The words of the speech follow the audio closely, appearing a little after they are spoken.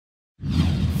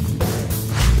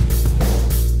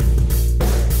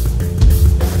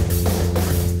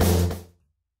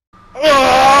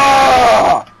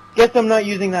Guess I'm not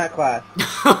using that class.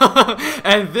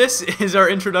 And this is our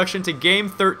introduction to Game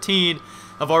 13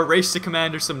 of our Race to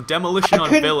Commander, some Demolition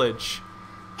on Village.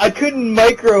 I couldn't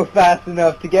micro fast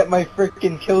enough to get my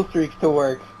frickin' kill streaks to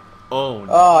work. Oh.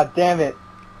 Oh, damn it.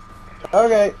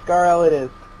 Okay, Scar L it is.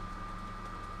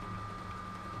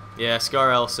 Yeah,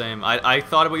 Scar L, same. I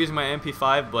thought about using my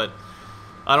MP5, but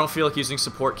I don't feel like using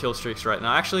support kill streaks right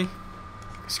now. Actually,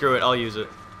 screw it, I'll use it.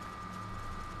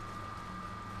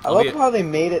 I love how they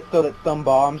made it so that some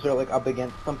bombs are like up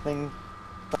against some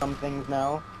things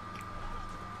now.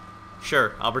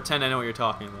 Sure, I'll pretend I know what you're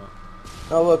talking about.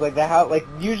 Oh look, like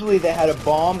usually they had a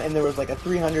bomb and there was like a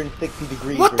 360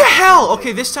 degrees. What the hell?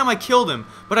 Okay, this time I killed him,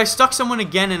 but I stuck someone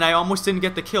again and I almost didn't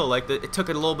get the kill. Like it took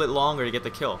it a little bit longer to get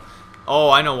the kill. Oh,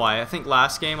 I know why. I think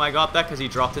last game I got that because he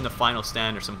dropped into final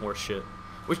stand or some horse shit.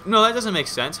 Which no, that doesn't make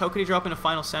sense. How could he drop into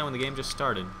final stand when the game just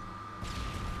started?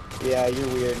 Yeah, you're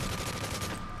weird.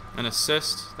 An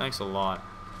assist? Thanks a lot.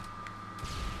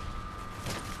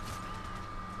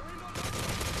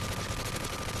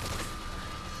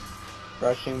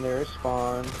 Rushing their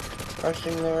spawn.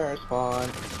 Rushing their spawn.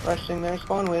 Rushing their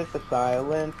spawn with a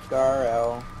silent Scar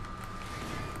L.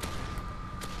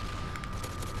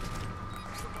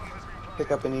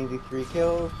 Pick up an easy 3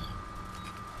 kills.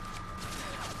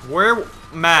 Where,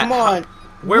 Matt? Come on.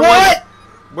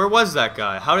 Where was that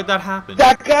guy? How did that happen?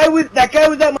 That guy was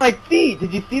at my feet.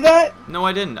 Did you see that? No,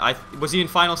 I didn't. Was he in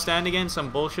final stand again? Some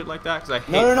bullshit like that? 'Cause I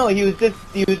hate. No. He was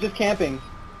just camping.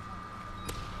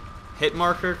 Hit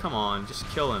marker? Come on, just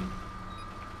kill him.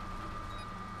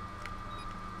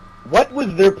 What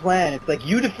was their plan? It's like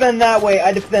you defend that way,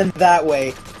 I defend that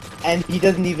way, and he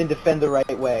doesn't even defend the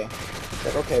right way. It's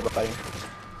like, okay, buddy.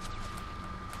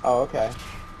 Oh, okay.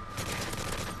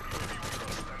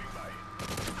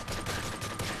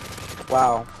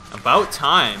 Wow. About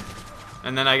time.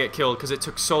 And then I get killed because it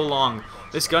took so long.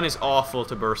 This gun is awful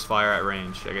to burst fire at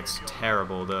range. Like, it's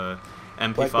terrible. The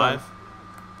MP5.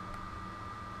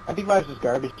 MP5 is just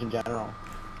garbage in general.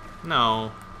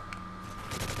 No.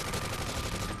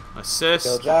 Assist.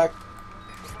 Kill Jack.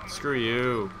 Screw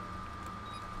you.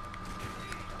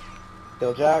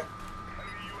 Kill Jack.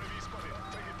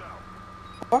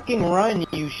 Fucking run,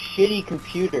 you shitty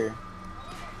computer.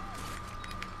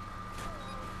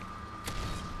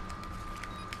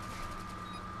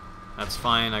 That's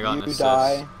fine, I got an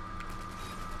assist.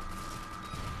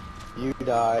 You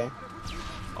die.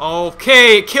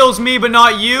 Okay, it kills me but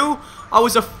not you? I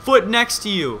was a foot next to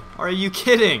you. Are you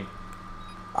kidding?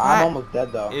 I'm almost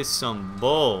dead though. Is some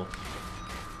bull.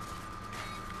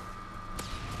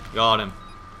 Got him.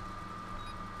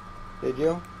 Did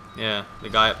you? Yeah, the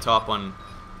guy up top on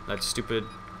that stupid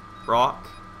rock.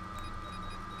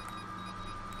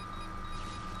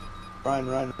 Run,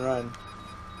 run, run.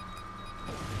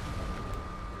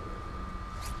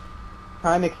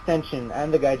 Time extension,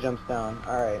 and the guy jumps down.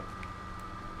 Alright.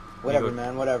 Whatever,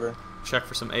 man, whatever. Check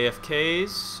for some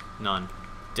AFKs. None.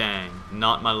 Dang,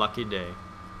 not my lucky day.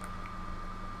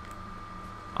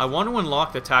 I want to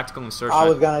unlock the tactical insert. I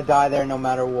was gonna die there no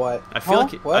matter what. I feel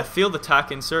I feel the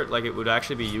tac insert like it would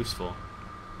actually be useful.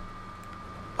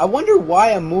 I wonder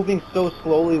why I'm moving so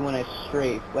slowly when I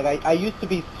strafe. Like I used to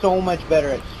be so much better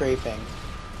at strafing.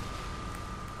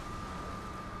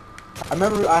 I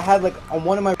remember I had like on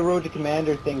one of my Road to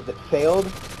Commander things that failed.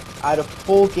 I had a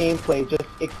full gameplay just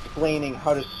explaining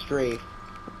how to strafe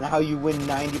and how you win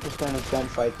 90% of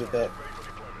gunfights with it.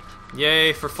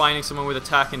 Yay for finding someone with a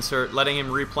tac insert, letting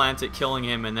him replant it, killing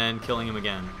him, and then killing him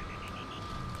again.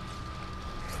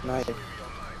 Nice.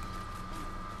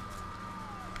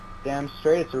 Damn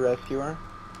straight it's a rescuer.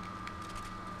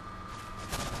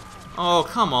 Oh,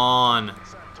 come on.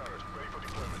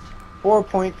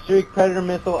 4-point streak, Predator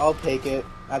missile, I'll take it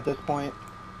at this point.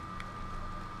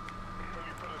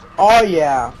 Oh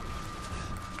yeah.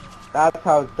 That's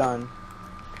how it's done.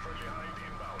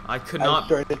 I could I not.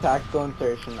 destroyed the tactical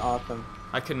insertion, awesome.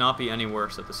 I could not be any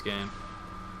worse at this game.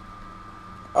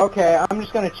 Okay, I'm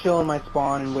just gonna chill in my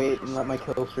spawn and wait and let my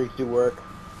kill streaks do work.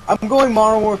 I'm going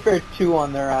Modern Warfare 2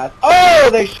 on their ass. Oh,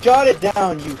 they shot it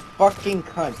down, you fucking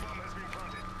cunt.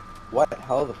 What the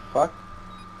hell the fuck?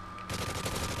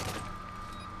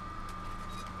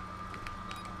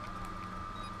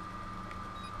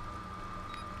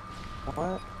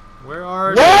 What? Where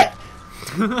are What?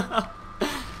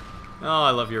 Oh,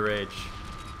 I love your rage.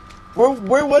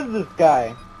 Where was this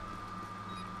guy?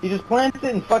 He just planted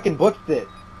it and fucking booked it.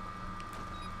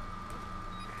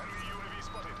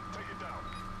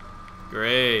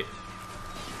 Great.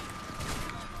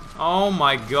 Oh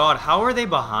my god, how are they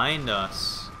behind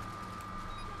us?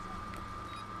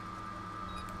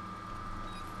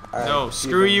 Right, no,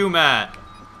 screw you, Matt.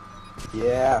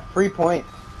 Yeah, free point.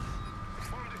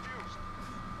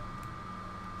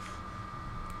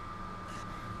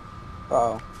 Uh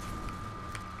oh.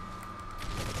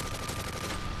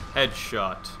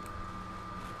 Headshot.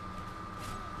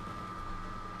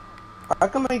 How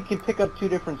come I can pick up two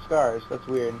different scars? That's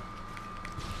weird.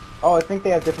 Oh, I think they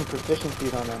have different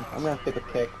proficiencies on them. I'm gonna stick with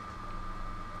kick.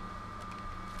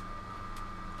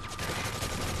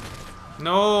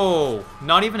 No!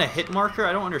 Not even a hit marker?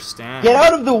 I don't understand. Get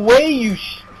out of the way, you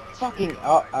fucking...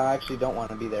 Oh, I actually don't want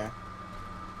to be there.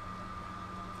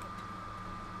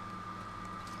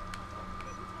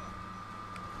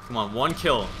 Come on, one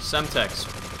kill. Semtex.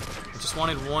 I just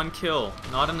wanted one kill,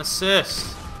 not an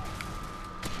assist.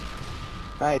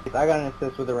 Nice, I got an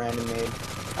assist with a random nade.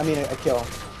 I mean, a kill.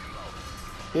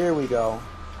 Here we go.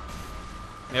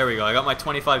 There we go, I got my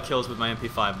 25 kills with my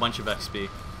MP5, bunch of XP.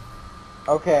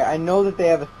 Okay, I know that they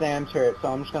have a SAM turret,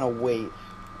 so I'm just gonna wait.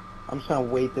 I'm just gonna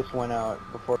wait this one out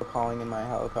before calling in my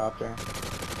helicopter.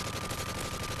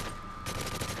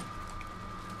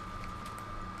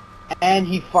 And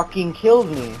he fucking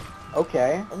killed me.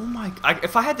 Okay. Oh my...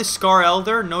 if I had the Scar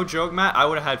Elder, no joke, Matt, I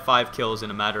would have had 5 kills in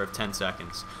a matter of 10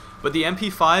 seconds. But the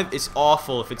MP5 is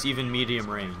awful if it's even medium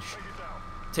range.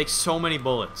 It takes so many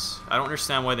bullets. I don't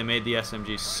understand why they made the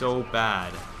SMG so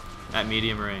bad at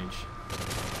medium range.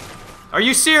 Are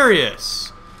you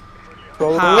serious?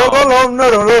 How?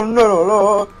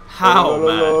 How,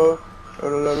 man?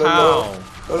 How?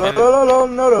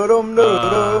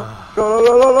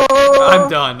 I'm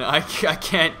done. I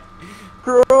can't.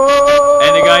 And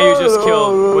the guy you just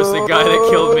killed was the guy that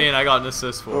killed me and I got an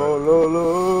assist for it.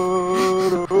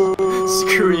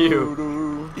 Screw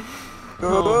you.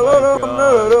 Oh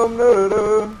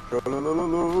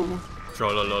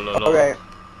my god. Okay.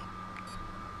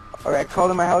 Alright, called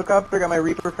in my helicopter, got my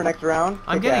Reaper for next round.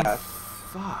 I'm getting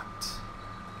fucked.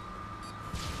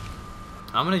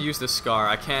 I'm gonna use this Scar.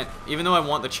 I can't, even though I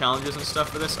want the challenges and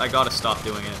stuff for this, I gotta stop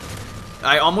doing it.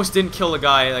 I almost didn't kill a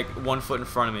guy like 1 foot in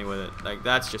front of me with it. Like,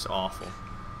 that's just awful.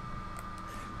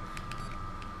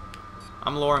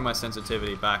 I'm lowering my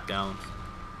sensitivity back down.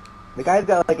 The guy's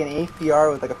got like an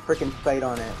ACR with like a frickin' sight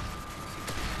on it.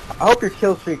 I hope your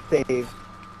kill streak saves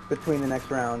between the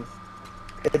next rounds.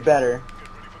 It better.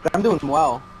 But I'm doing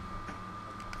well.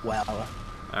 Well.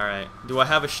 Alright. Do I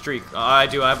have a streak? I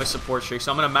do. I have a support streak.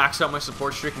 So I'm going to max out my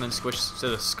support streak and then switch to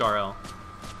the Scar L.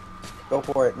 Go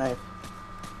for it. Nice.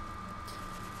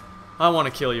 I want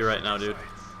to kill you right now, dude.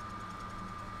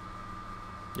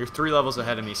 You're 3 levels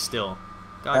ahead of me still.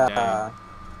 God dang.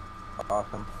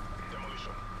 Awesome.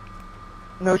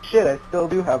 No shit, I still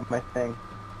do have my thing.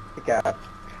 Kick ass.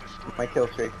 My kill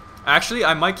streak. Actually,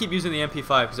 I might keep using the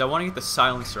MP5 because I want to get the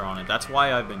silencer on it. That's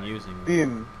why I've been using it.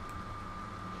 Boom.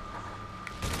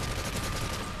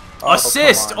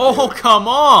 Assist! Come on, oh, come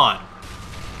on!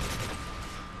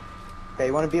 Okay,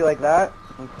 you want to be like that?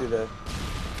 Let's do this.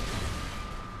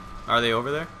 Are they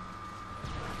over there?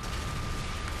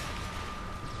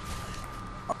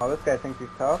 Oh, this guy thinks he's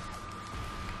tough.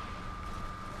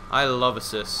 I love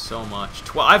assists so much.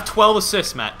 I have 12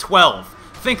 assists, Matt. 12.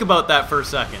 Think about that for a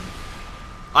second.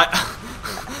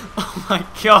 Oh my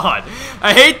god.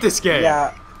 I hate this game.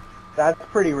 Yeah, that's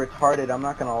pretty retarded, I'm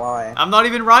not gonna lie. I'm not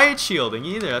even riot shielding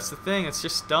either. That's the thing. It's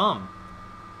just dumb.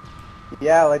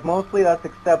 Yeah, like mostly that's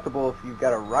acceptable if you've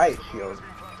got a riot shield.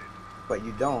 But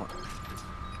you don't.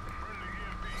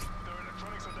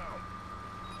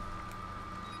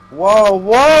 Whoa,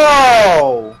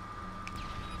 whoa!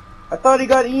 I thought he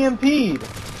got EMP'd.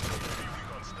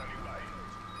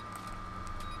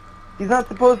 He's not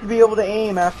supposed to be able to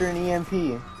aim after an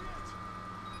EMP.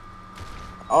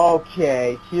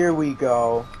 Okay, here we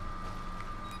go.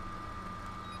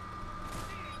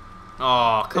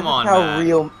 Oh, come on,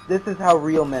 Matt. This is how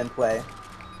real men play.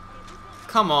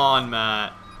 Come on,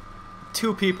 Matt.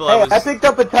 2 people. Hey, I picked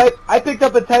up a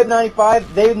Type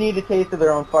 95. They need a taste of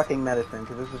their own fucking medicine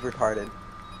because this is retarded.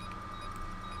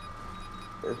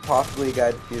 There's possibly a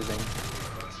guy defusing.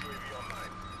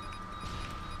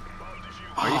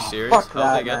 Are you serious? Fuck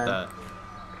How did they that, get man. that?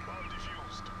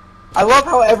 I love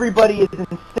how everybody is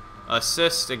insane.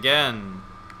 Assist again.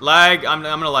 Lag. I'm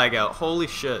gonna lag out. Holy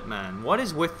shit, man. What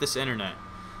is with this internet?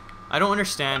 I don't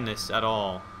understand this at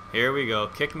all. Here we go.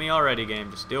 Kick me already, game.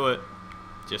 Just do it.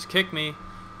 Just kick me.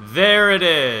 There it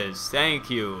is. Thank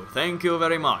you. Thank you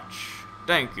very much.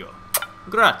 Thank you.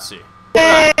 Grazie.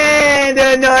 And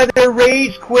another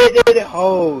rage quitted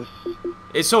host.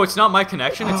 So it's not my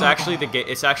connection. It's actually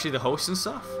it's actually the host and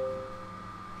stuff.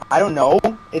 I don't know.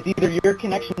 It's either your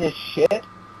connection is shit,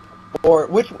 or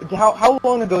how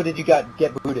long ago did you get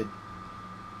booted?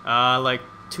 Like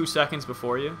 2 seconds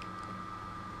before you.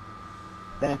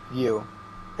 then it's you.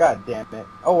 God damn it.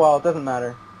 Oh well, it doesn't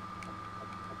matter.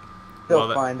 Still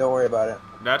Well, fine, don't worry about it.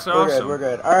 That's We're awesome. good, we're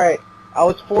good. Alright, I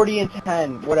was 40 and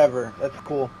 10, whatever, that's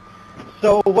cool.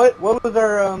 So, what was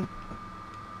our,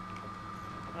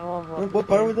 what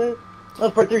part was it? Oh,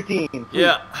 part 13. Sweet.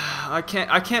 Yeah, I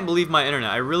can't believe my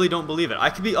internet. I really don't believe it. I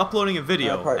could be uploading a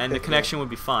video part and the 15. connection would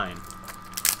be fine.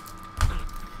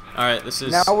 Alright, this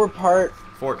is Now we're part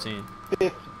 14.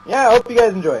 15. Yeah, I hope you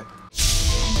guys enjoy.